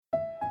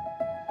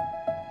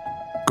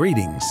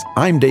Greetings,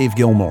 I'm Dave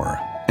Gilmore,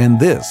 and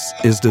this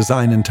is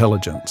Design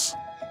Intelligence.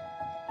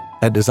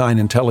 At Design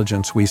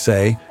Intelligence, we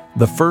say,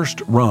 the first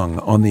rung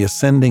on the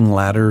ascending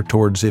ladder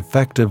towards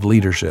effective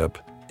leadership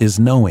is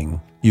knowing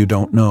you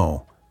don't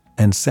know,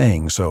 and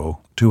saying so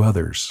to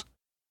others.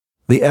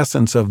 The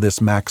essence of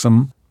this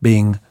maxim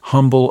being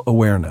humble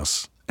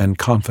awareness and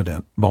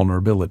confident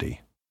vulnerability.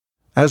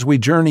 As we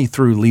journey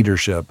through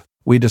leadership,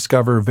 we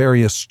discover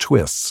various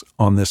twists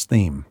on this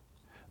theme.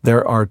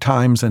 There are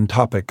times and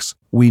topics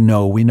we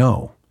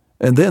know,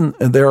 and then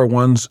there are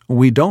ones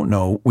we don't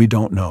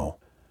know.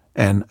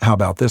 And how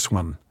about this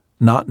one?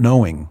 Not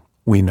knowing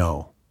we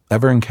know.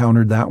 Ever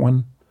encountered that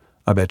one?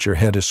 I bet your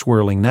head is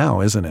swirling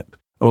now, isn't it?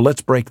 Oh,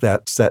 let's break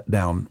that set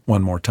down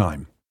one more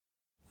time.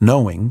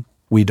 Knowing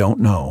we don't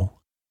know,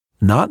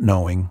 not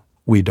knowing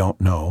we don't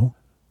know,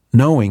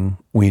 knowing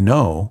we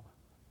know,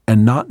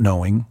 and not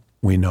knowing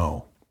we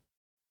know.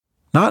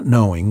 Not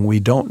knowing we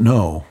don't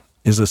know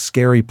is a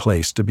scary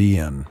place to be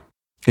in.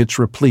 It's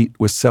replete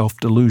with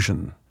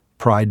self-delusion,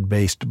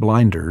 pride-based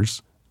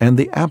blinders, and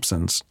the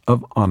absence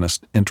of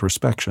honest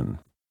introspection.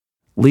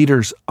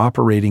 Leaders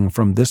operating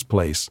from this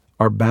place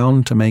are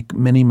bound to make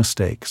many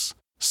mistakes,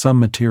 some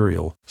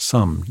material,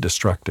 some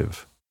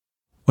destructive.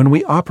 When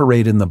we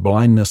operate in the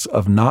blindness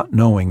of not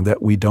knowing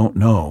that we don't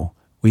know,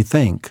 we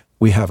think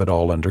we have it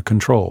all under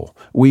control.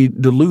 We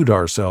delude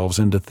ourselves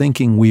into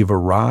thinking we've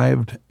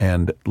arrived,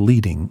 and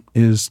leading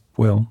is,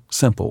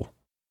 simple.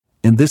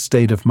 In this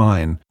state of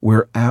mind,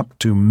 we're apt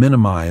to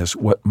minimize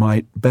what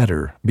might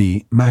better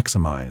be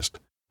maximized.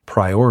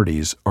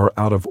 Priorities are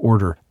out of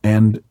order,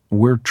 and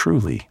we're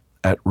truly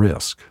at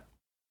risk.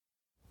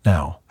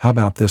 Now, how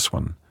about this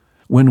one?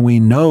 When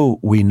we know,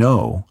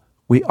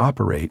 we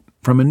operate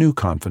from a new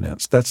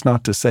confidence. That's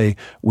not to say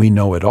we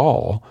know it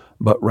all,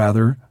 but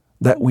rather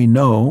that we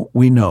know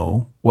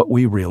what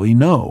we really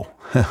know.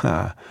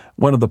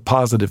 One of the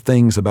positive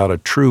things about a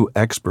true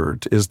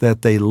expert is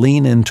that they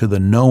lean into the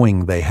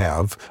knowing they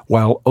have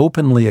while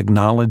openly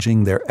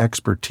acknowledging their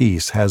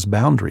expertise has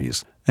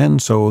boundaries,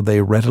 and so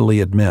they readily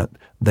admit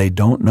they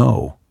don't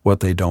know what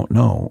they don't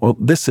know. Well,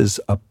 this is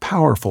a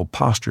powerful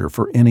posture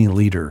for any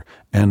leader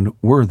and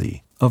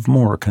worthy of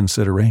more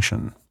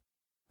consideration.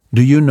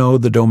 Do you know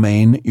the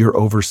domain you're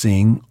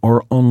overseeing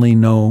or only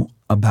know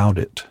about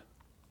it?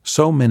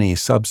 So many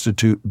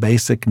substitute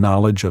basic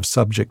knowledge of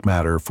subject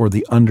matter for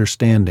the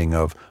understanding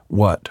of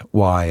what,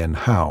 why, and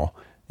how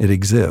it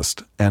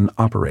exists and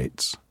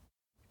operates.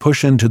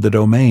 Push into the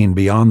domain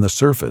beyond the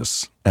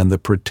surface, and the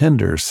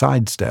pretender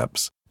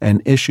sidesteps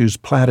and issues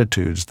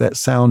platitudes that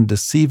sound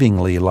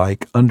deceivingly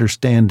like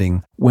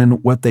understanding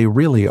when what they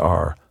really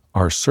are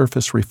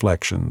surface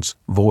reflections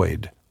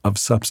void of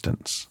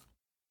substance.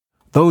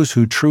 Those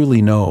who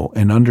truly know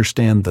and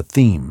understand the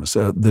themes,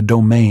 the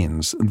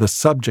domains, the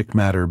subject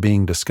matter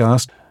being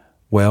discussed,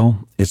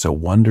 it's a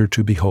wonder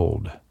to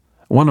behold.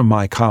 One of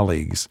my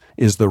colleagues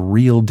is the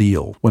real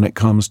deal when it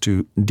comes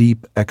to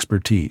deep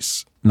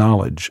expertise,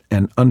 knowledge,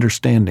 and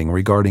understanding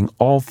regarding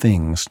all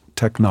things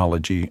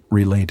technology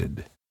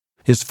related.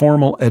 His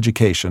formal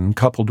education,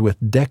 coupled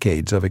with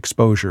decades of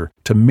exposure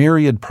to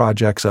myriad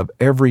projects of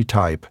every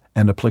type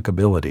and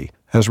applicability,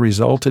 has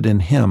resulted in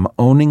him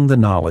owning the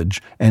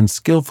knowledge and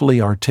skillfully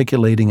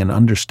articulating an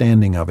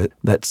understanding of it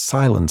that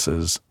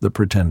silences the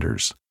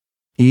pretenders,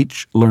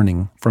 each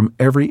learning from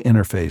every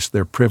interface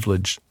they're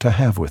privileged to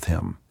have with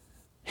him.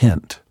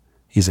 Hint,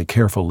 he's a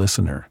careful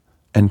listener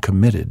and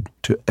committed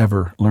to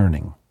ever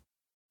learning.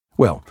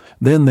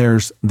 Then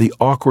there's the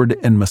awkward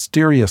and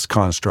mysterious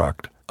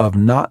construct of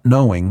not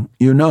knowing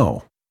you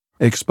know.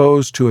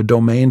 Exposed to a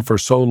domain for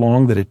so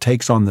long that it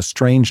takes on the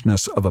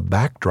strangeness of a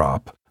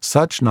backdrop,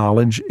 such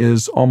knowledge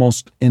is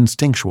almost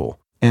instinctual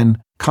and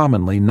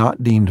commonly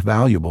not deemed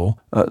valuable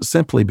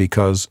simply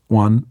because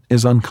one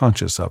is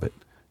unconscious of it.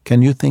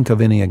 Can you think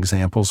of any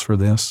examples for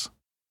this?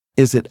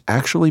 Is it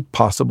actually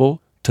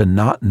possible to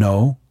not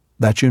know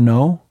that you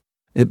know?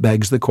 It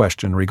begs the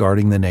question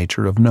regarding the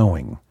nature of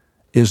knowing.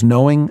 Is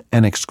knowing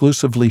an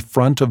exclusively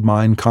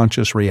front-of-mind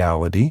conscious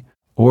reality,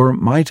 or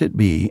might it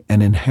be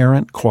an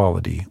inherent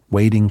quality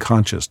waiting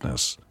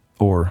consciousness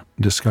or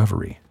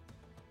discovery?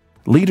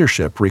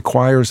 Leadership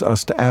requires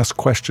us to ask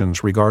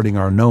questions regarding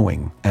our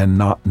knowing and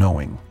not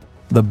knowing.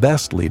 The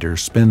best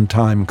leaders spend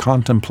time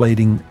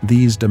contemplating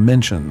these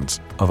dimensions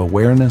of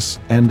awareness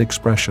and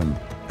expression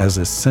as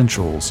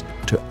essentials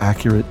to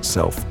accurate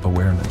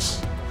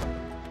self-awareness.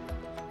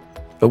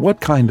 But what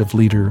kind of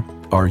leader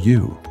are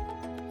you?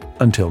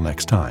 Until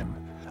next time,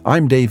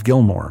 I'm Dave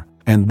Gilmore,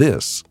 and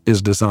this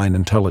is Design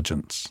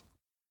Intelligence.